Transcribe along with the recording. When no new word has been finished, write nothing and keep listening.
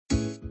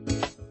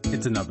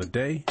It's another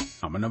day.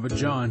 I'm another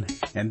John,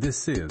 and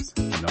this is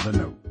Another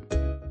Note.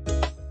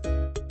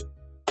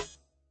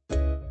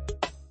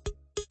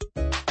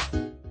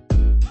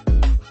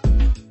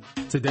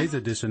 Today's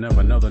edition of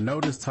Another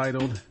Note is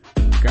titled,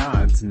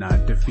 God's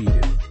Not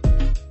Defeated.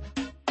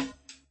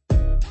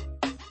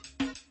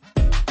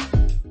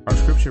 Our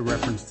scripture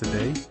reference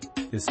today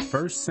is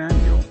 1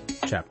 Samuel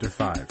chapter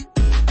 5.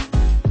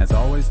 As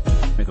always,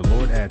 may the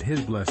Lord add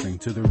His blessing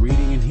to the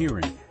reading and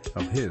hearing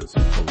of His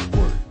holy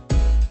word.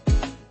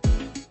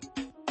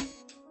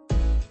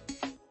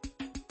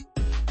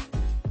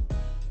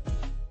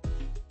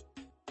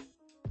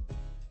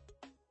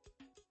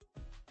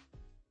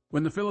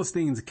 When the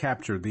Philistines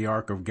captured the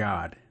ark of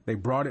God, they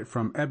brought it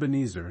from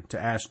Ebenezer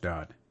to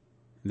Ashdod.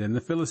 Then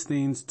the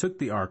Philistines took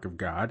the ark of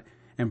God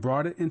and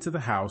brought it into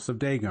the house of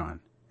Dagon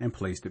and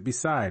placed it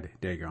beside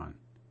Dagon.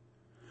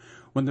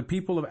 When the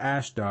people of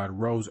Ashdod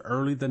rose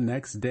early the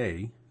next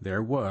day,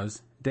 there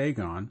was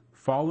Dagon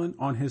fallen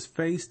on his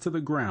face to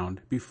the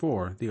ground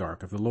before the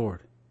ark of the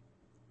Lord.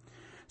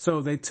 So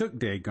they took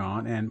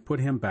Dagon and put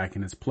him back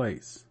in his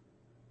place.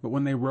 But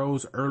when they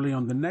rose early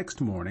on the next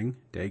morning,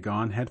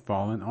 Dagon had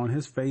fallen on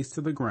his face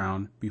to the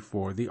ground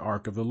before the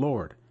ark of the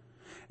Lord,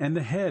 and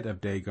the head of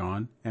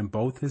Dagon and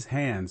both his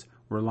hands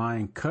were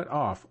lying cut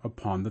off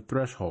upon the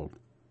threshold.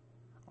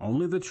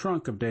 Only the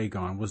trunk of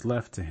Dagon was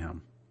left to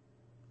him.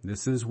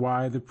 This is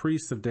why the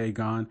priests of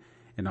Dagon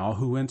and all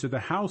who enter the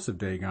house of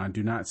Dagon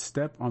do not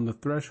step on the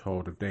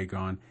threshold of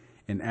Dagon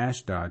in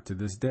Ashdod to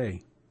this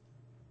day.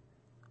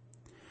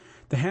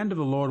 The hand of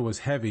the Lord was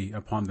heavy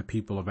upon the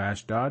people of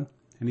Ashdod,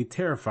 and he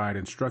terrified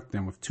and struck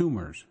them with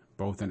tumors,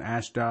 both in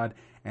Ashdod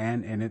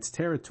and in its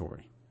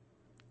territory.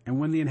 And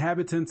when the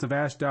inhabitants of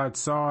Ashdod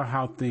saw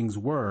how things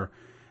were,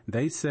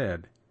 they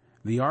said,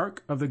 "The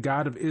ark of the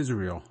God of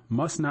Israel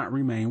must not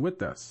remain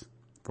with us,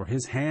 for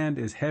his hand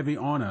is heavy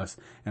on us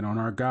and on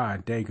our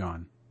god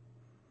Dagon."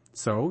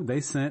 So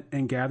they sent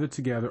and gathered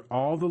together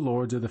all the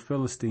lords of the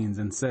Philistines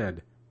and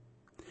said,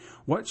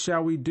 "What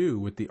shall we do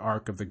with the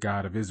ark of the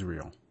God of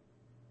Israel?"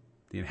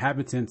 The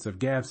inhabitants of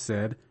Gath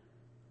said,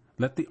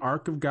 "Let the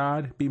ark of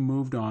God be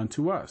moved on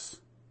to us."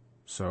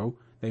 So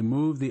they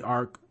moved the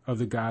ark of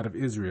the God of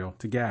Israel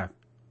to Gath.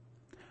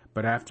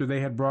 But after they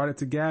had brought it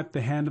to Gath,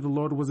 the hand of the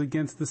Lord was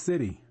against the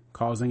city,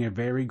 causing a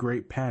very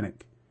great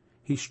panic.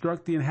 He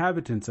struck the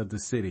inhabitants of the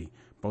city,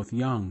 both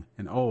young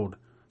and old,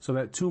 so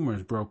that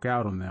tumors broke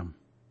out on them.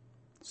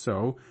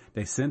 So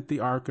they sent the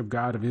ark of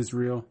God of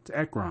Israel to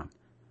Ekron.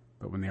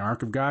 But when the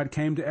ark of God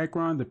came to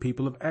Ekron, the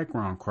people of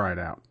Ekron cried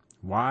out,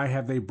 "Why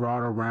have they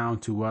brought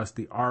around to us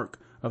the ark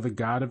of the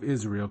God of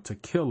Israel to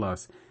kill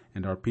us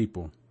and our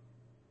people?"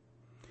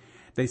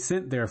 They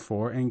sent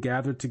therefore and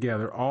gathered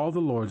together all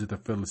the lords of the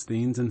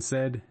Philistines and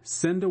said,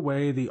 "Send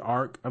away the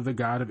ark of the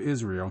God of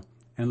Israel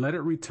and let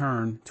it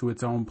return to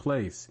its own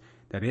place,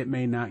 that it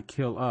may not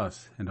kill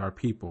us and our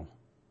people."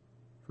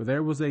 For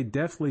there was a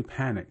deathly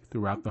panic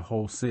throughout the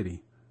whole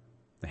city.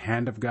 The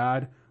hand of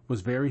God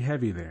was very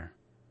heavy there.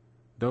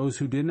 Those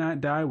who did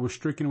not die were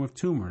stricken with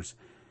tumors,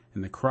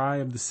 and the cry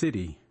of the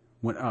city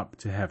went up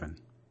to heaven.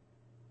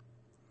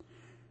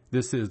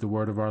 This is the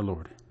word of our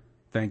Lord.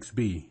 Thanks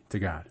be to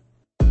God.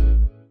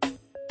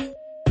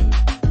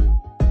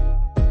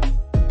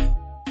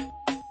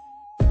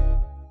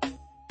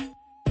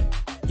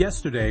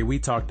 Yesterday, we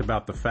talked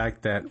about the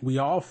fact that we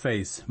all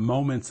face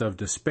moments of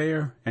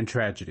despair and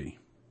tragedy.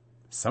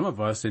 Some of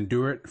us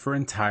endure it for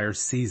entire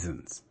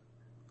seasons.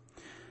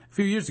 A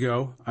few years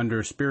ago,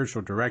 under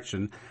spiritual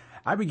direction,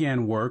 I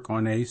began work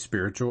on a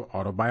spiritual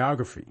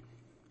autobiography.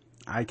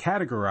 I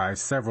categorized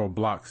several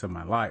blocks of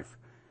my life.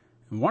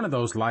 In one of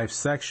those life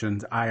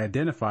sections I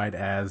identified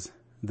as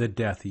the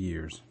death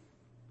years.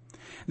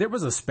 There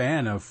was a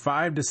span of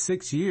 5 to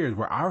 6 years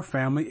where our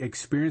family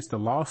experienced the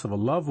loss of a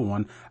loved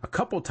one a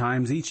couple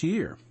times each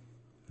year.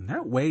 And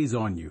that weighs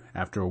on you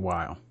after a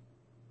while.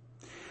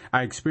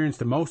 I experienced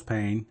the most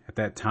pain at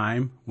that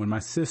time when my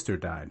sister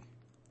died.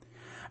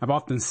 I've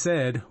often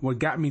said what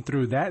got me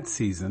through that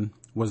season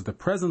was the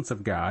presence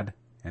of God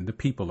and the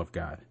people of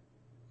God.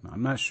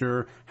 I'm not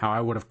sure how I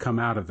would have come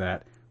out of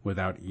that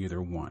without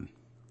either one.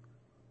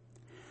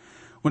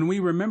 When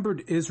we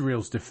remembered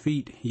Israel's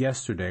defeat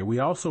yesterday, we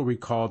also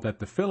recalled that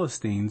the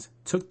Philistines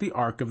took the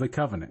Ark of the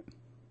Covenant.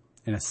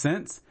 In a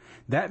sense,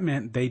 that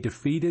meant they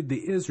defeated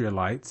the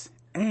Israelites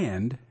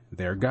and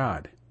their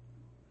God.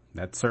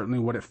 That's certainly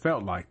what it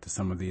felt like to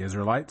some of the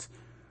Israelites.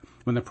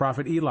 When the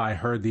prophet Eli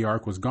heard the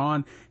ark was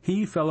gone,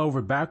 he fell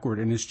over backward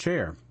in his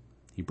chair.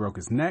 He broke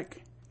his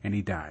neck and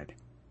he died.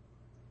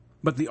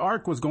 But the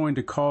ark was going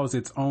to cause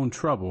its own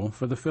trouble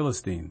for the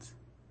Philistines.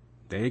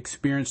 They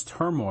experienced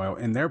turmoil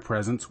in their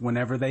presence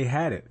whenever they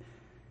had it.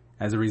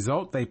 As a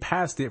result, they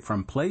passed it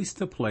from place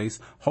to place,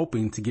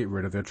 hoping to get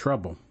rid of their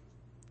trouble.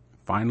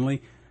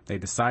 Finally, they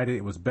decided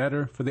it was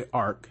better for the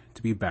ark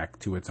to be back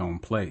to its own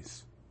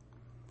place.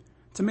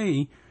 To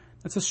me,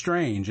 that's a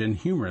strange and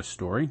humorous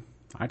story.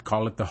 I'd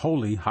call it the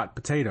holy hot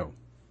potato.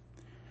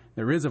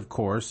 There is, of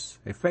course,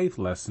 a faith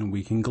lesson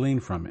we can glean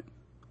from it.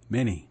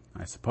 Many,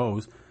 I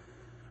suppose.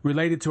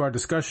 Related to our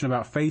discussion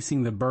about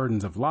facing the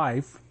burdens of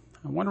life,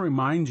 I want to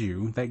remind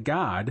you that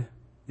God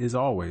is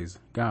always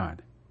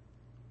God.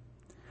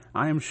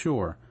 I am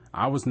sure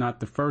I was not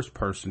the first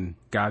person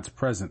God's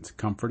presence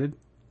comforted.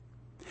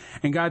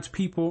 And God's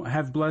people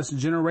have blessed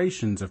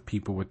generations of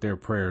people with their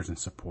prayers and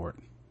support.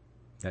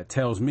 That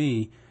tells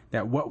me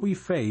that what we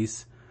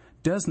face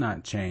does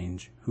not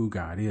change who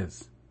God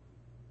is.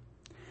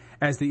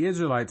 As the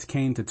Israelites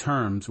came to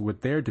terms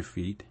with their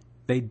defeat,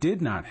 they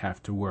did not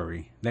have to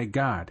worry that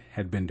God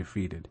had been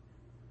defeated.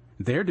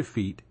 Their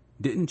defeat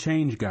didn't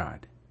change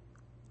God.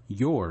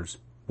 Yours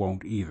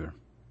won't either.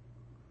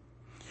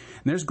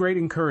 And there's great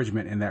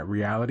encouragement in that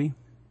reality.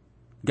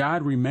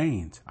 God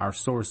remains our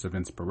source of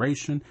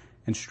inspiration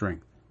and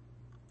strength.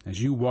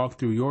 As you walk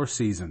through your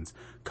seasons,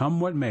 come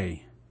what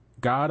may,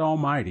 God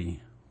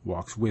Almighty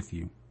walks with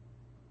you.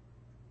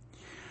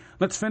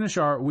 Let's finish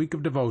our week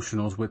of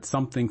devotionals with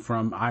something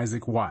from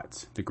Isaac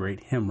Watts, the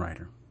great hymn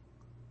writer.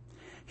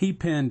 He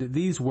penned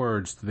these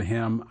words to the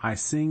hymn, "I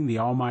Sing the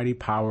Almighty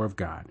Power of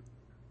God."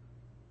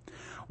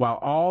 While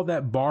all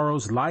that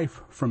borrows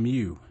life from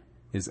you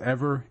is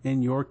ever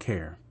in your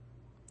care,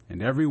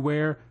 and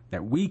everywhere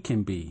that we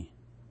can be,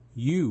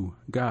 you,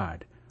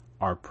 God,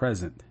 are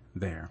present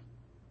there.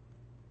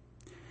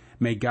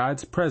 May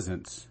God's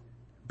presence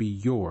be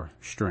your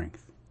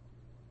strength.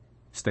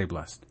 Stay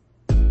blessed.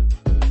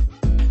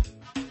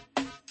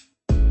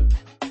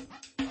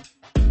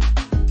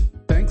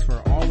 Thanks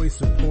for always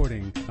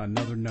supporting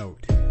Another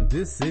Note.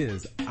 This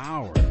is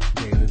our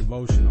daily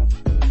devotional.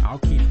 I'll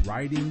keep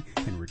writing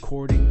and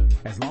recording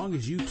as long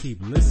as you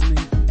keep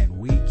listening and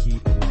we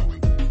keep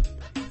growing.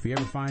 If you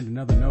ever find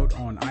Another Note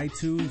on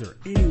iTunes or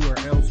anywhere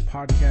else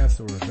podcasts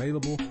are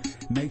available,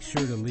 make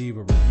sure to leave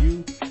a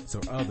review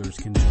so others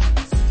can join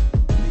us.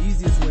 The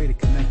easiest way to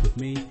connect with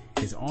me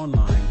is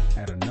online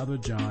at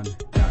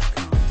anotherjohn.com.